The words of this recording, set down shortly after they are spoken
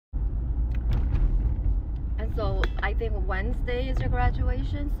So I think Wednesday is your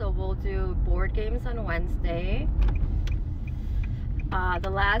graduation, so we'll do board games on Wednesday. The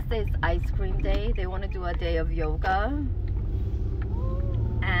last day is ice cream day. They want to do a day of yoga.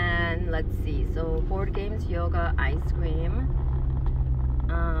 And let's see, so board games, yoga, ice cream.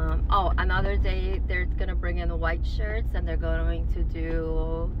 Oh, another day they're gonna bring in the white shirts and they're going to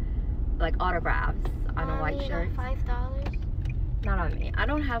do like autographs on a white shirt. $5? Not on me. I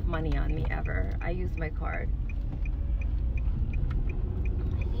don't have money on me ever. I use my card.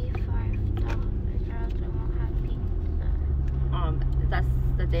 I need $5 or else I won't have pizza. That's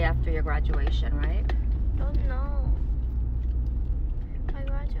the day after your graduation, right? Don't know. My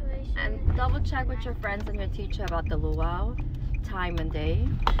graduation. And double check with your friends and your teacher about the luau time and day.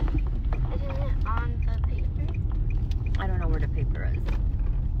 Isn't it on the paper? I don't know where the paper is.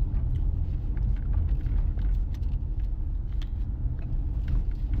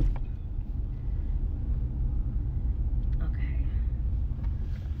 Okay.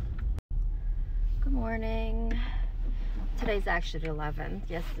 Good morning. Today's actually the 11th.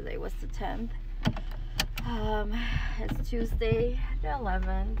 Yesterday was the 10th. It's Tuesday the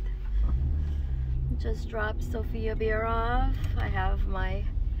 11th. Just dropped Sophia beer off. I have my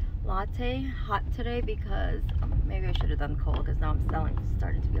latte hot today because maybe I should have done cold because now I'm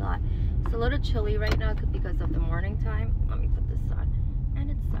starting to be hot. It's a little chilly right now because of the morning time. Let me put this on.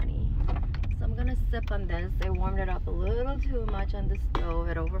 And it's sunny. So I'm gonna sip on this. They warmed it up a little too much on the stove.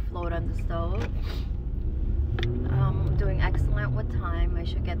 It overflowed on the stove. I'm doing excellent with time. I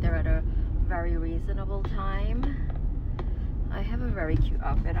should get there at a very reasonable time. I have a very cute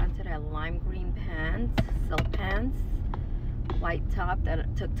outfit on today. Lime green pants, silk pants, white top that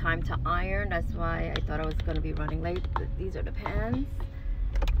it took time to iron. That's why I thought I was going to be running late. But these are the pants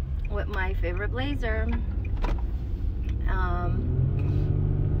with my favorite blazer.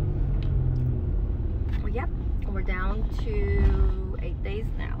 Yep, we're down to 8 days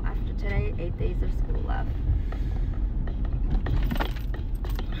now. After today, 8 days of school left.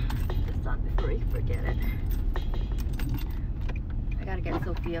 Put this on before we forget it. I gotta get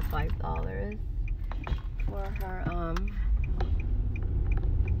Sophia $5 for her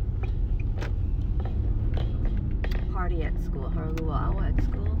party at school, her luau at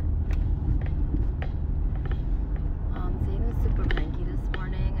school. Zane was super cranky this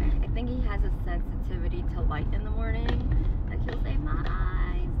morning. I think he has a sensitivity to light in the morning. Like he'll say, my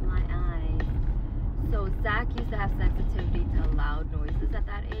eyes, my eyes. So Zach used to have sensitivity to loud noises at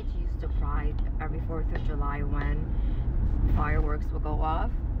that age. He used to cry every 4th of July when fireworks will go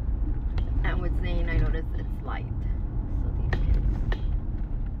off. And with Zane, I noticed it's light. So these kids.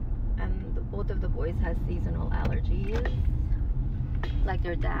 And both of the boys have seasonal allergies, like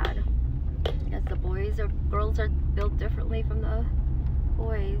their dad. I guess the girls are built differently from the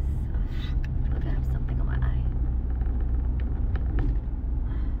boys. Ugh, look, I have something on my eye.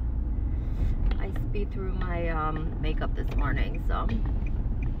 I speed through my makeup this morning, so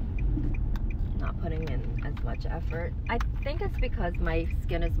not putting in as much effort. I think it's because my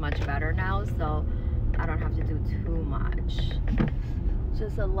skin is much better now, so I don't have to do too much.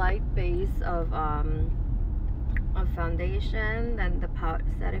 Just a light base of foundation, then the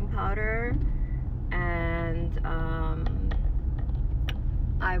setting powder, and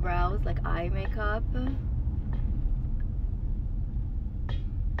eyebrows, like eye makeup,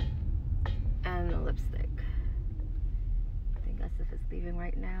 and a lipstick. I think that's if it's leaving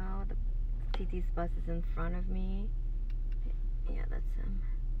right now. The TT's bus is in front of me. Yeah, that's him.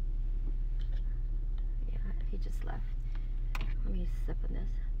 Yeah, he just left. Let me sip on this.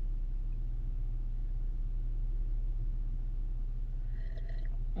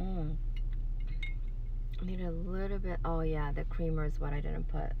 I need a little bit. Oh yeah, the creamer is what I didn't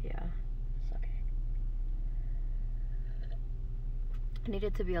put. Yeah, it's okay. I need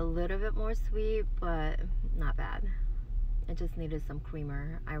it to be a little bit more sweet, but not bad. I just needed some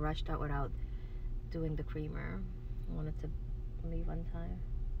creamer. I rushed out without doing the creamer. I wanted to leave on time.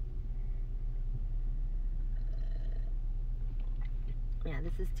 Yeah,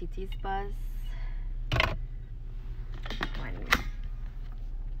 this is TT's bus.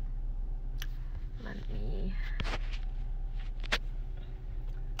 Let me.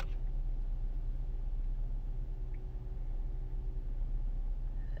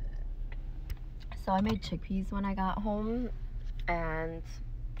 So I made chickpeas when I got home, and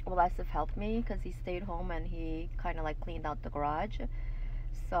Leslie helped me because he stayed home and he kind of like cleaned out the garage.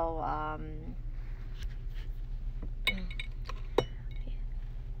 So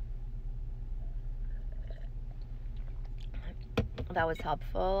that was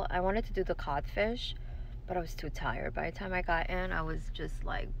helpful. I wanted to do the codfish, but I was too tired. By the time I got in, I was just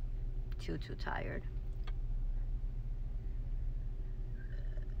like too tired.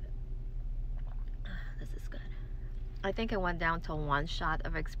 This is good. I think it went down to 1 shot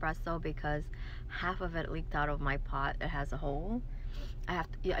of espresso because half of it leaked out of my pot. It has a hole. I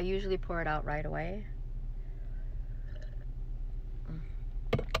usually pour it out right away.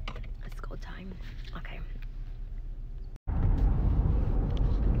 Let's go time. Okay.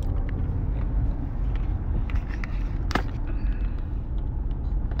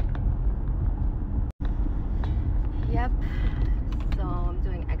 Yep. So I'm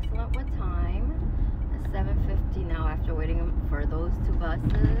doing excellent with time. It's 7:50 now after waiting for those 2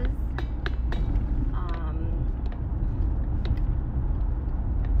 buses.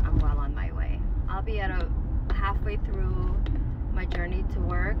 I'm well on my way. I'll be at halfway through my journey to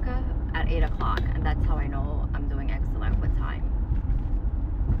work at 8 o'clock, and that's how I know I'm doing excellent with time.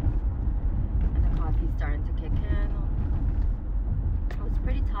 And the coffee's starting to kick in. I was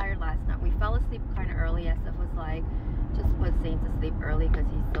pretty tired last night. We fell asleep kind of early. Esif was like, just put Zane to sleep early because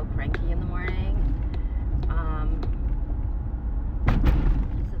he's so cranky in the morning.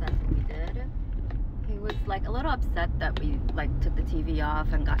 So that's what we did. He was like a little upset that we like took the TV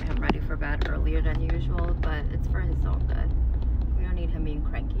off and got him ready for bed earlier than usual, but it's for his own good. We don't need him being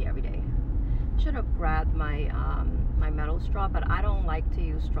cranky every day. Should have grabbed my my metal straw, but I don't like to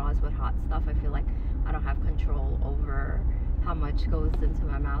use straws with hot stuff. I feel like I don't have control over how much goes into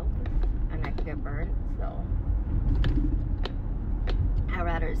my mouth and I could get burned, so I'd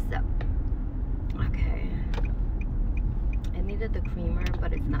rather sip. Okay. I needed the creamer,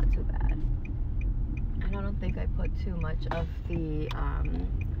 but it's not too bad. And I don't think I put too much of the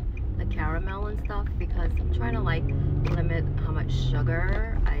caramel and stuff because I'm trying to like limit how much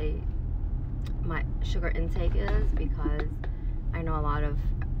sugar my sugar intake is, because I know a lot of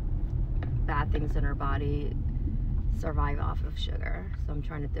bad things in our body survive off of sugar, so I'm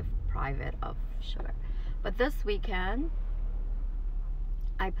trying to deprive it of sugar. But this weekend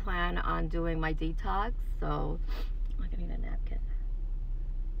I plan on doing my detox, so I'm gonna need a napkin.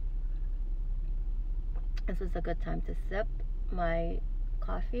 This is a good time to sip my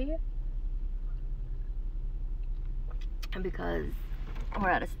coffee, and because we're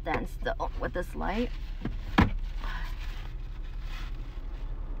at a standstill with this light,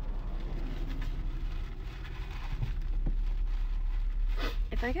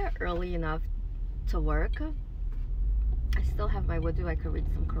 if I get early enough to work, I still have my wudu. I could read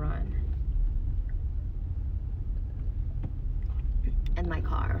some Quran in my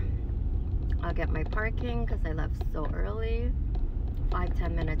car. I'll get my parking because I left so early.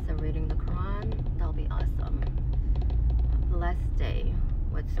 5-10 minutes of reading the Quran. That'll be awesome. Blessed day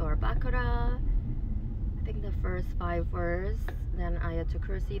with Surah Baqarah. I think the first 5 words. Then Ayatul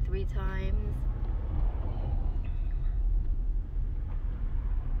Kursi 3 times.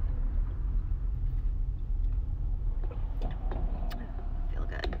 Feel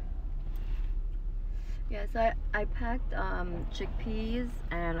good. Yeah, so I packed chickpeas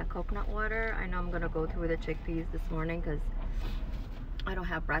and a coconut water. I know I'm gonna go through the chickpeas this morning because I don't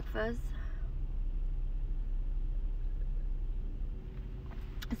have breakfast.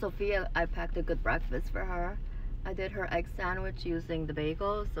 Sophia, I packed a good breakfast for her. I did her egg sandwich using the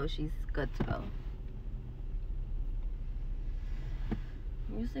bagel, so she's good to go.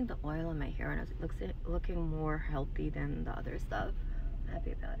 I'm using the oil in my hair and it's looking more healthy than the other stuff. I'm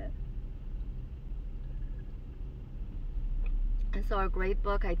happy about it. And so our grade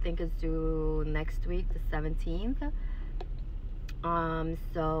book I think is due next week, the 17th.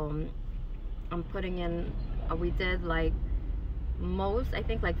 So I'm putting in, we did like I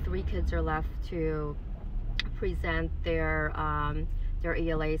think like 3 kids are left to present their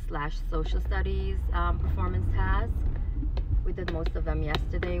ELA/social studies performance task. We did most of them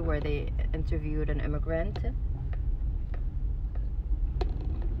yesterday where they interviewed an immigrant.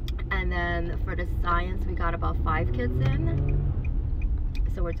 And then for the science we got about 5 kids in.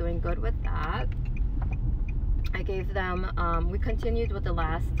 So we're doing good with that. I gave them, we continued with the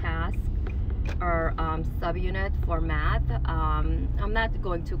last task, our subunit for math. I'm not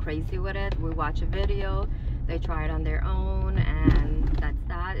going too crazy with it. We watch a video, they try it on their own, and that's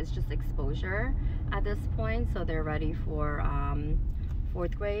that. It's just exposure at this point, so they're ready for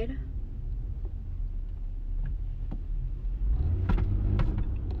 4th grade.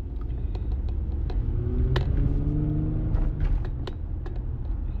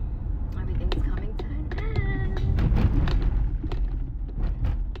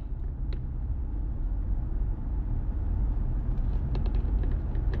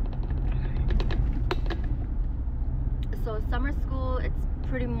 So summer school, it's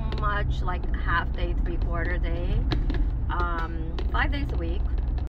pretty much like half day, 3/4 day, 5 days a week.